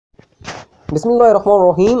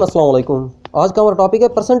बिस्मिल्लाहिर्रहमानिर्रहीम अस्सलाम वालेकुम। आज का हमारा टॉपिक है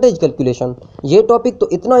परसेंटेज कैलकुलेशन। ये टॉपिक तो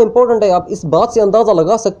इतना इंपॉर्टेंट है, आप इस बात से अंदाज़ा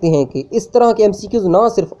लगा सकते हैं कि इस तरह के एमसीक्यूज ना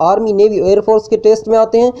सिर्फ आर्मी, नेवी, एयरफोर्स के टेस्ट में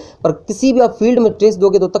आते हैं, पर किसी भी आप फील्ड में टेस्ट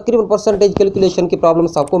दोगे तो तकरीबन परसेंटेज कैलकुलेशन के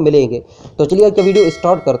प्रॉब्लम्स आपको मिलेंगे। तो चलिए आज का वीडियो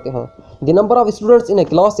स्टार्ट करते हैं। The number of students in A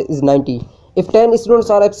class is 90। If 10 students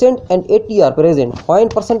are absent and 80 are present, find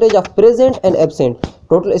percentage of present and absent।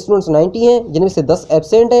 Total students 90 हैं, जिनमें से 10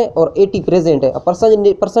 एब्सेंट हैं और 80 प्रेजेंट है। अब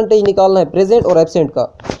परसेंटेज निकालना है प्रेजेंट और एब्सेंट का।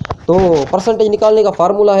 तो परसेंटेज निकालने का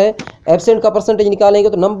फार्मूला है, एब्सेंट का परसेंटेज निकालेंगे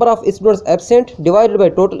तो number of students absent divided by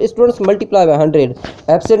total students multiply by 100।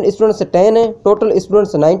 Absent students 10 है, टोटल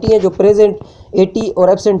स्टूडेंट्स 90 हैं, जो प्रेजेंट 80 और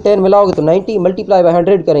एब्सेंट 10 मिलाओगे तो 90 मल्टीप्लाई बाय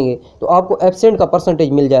 100 करेंगे तो आपको एब्सेंट का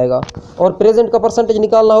परसेंटेज मिल जाएगा। और प्रेजेंट का परसेंटेज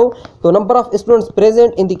निकालना हो तो number of students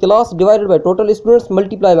present in the class divided by total students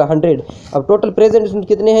multiply by 100। अब टोटल प्रेजेंट स्टूडेंट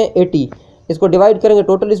कितने हैं? 80। इसको डिवाइड करेंगे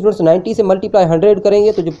टोटल स्टूडेंट्स 90 से मल्टीप्लाई 100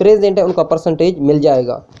 करेंगे तो जो प्रेजेंट है उनका परसेंटेज मिल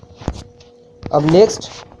जाएगा। अब नेक्स्ट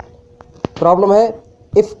प्रॉब्लम है,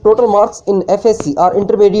 if total marks in FSc are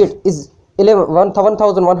intermediate is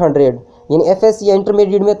 1100, यानी एफएससी या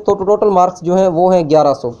इंटरमीडिएट में तो टोटल मार्क्स जो हैं वो हैं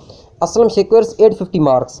 1100। असलम सिक्योर्स 850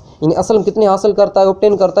 मार्क्स, यानी असलम कितने हासिल करता है,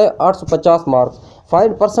 ऑब्टेन करता है 850 marks.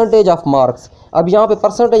 Find percentage of marks. अब यहाँ पे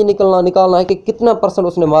परसेंटेज निकालना है कि कितना परसेंट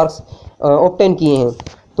उसने मार्क्स ऑब्टेन किए हैं।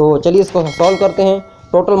 तो चलिए इसको सॉल्व करते हैं।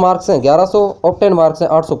 टोटल मार्क्स हैं 1100, ऑब्टेन मार्क्स हैं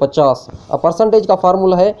 850। अब परसेंटेज का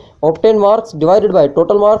फार्मूला है obtain marks divided by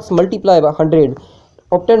total marks multiply by 100।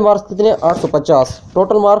 Obtain marks कितने? 850,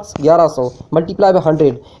 टोटल मार्क्स 1100 मल्टीप्लाई बाय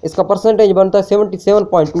 100। इसका परसेंटेज बनता है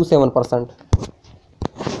 77.27%।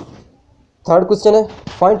 थर्ड क्वेश्चन है,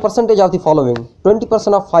 find percentage of the following.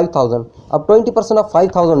 20% of 5000। अब 20% ऑफ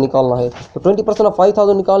 5000 निकालना है तो 20% ऑफ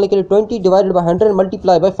 5000 निकालने के लिए 20 डिवाइडेड बाय 100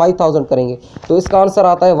 मल्टीप्लाई बाय 5000 करेंगे तो इसका आंसर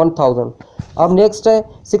आता है 1000। अब नेक्स्ट है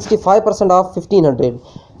 65% ऑफ 1500।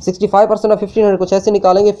 65% ऑफ 1500 कुछ ऐसे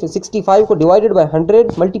निकालेंगे, 65 को डिवाइडेड बाय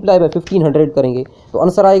 100 मल्टीप्लाई बाय 1500 करेंगे तो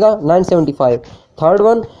आंसर आएगा 975। Third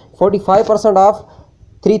one 45% of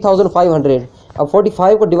 3500। अब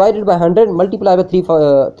 45 को डिवाइडेड बाय 100 मल्टीप्लाई बाय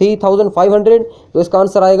 3500 तो इसका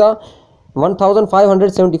आंसर आएगा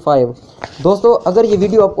 1575। दोस्तों अगर ये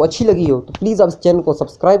वीडियो आपको अच्छी लगी हो तो प्लीज़ आप इस चैनल को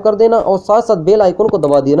सब्सक्राइब कर देना और साथ साथ बेल आइकन को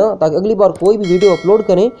दबा देना ताकि अगली बार कोई भी वीडियो अपलोड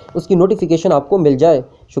करें उसकी नोटिफिकेशन आपको मिल जाए।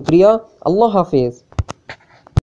 शुक्रिया, अल्लाह हाफिज़।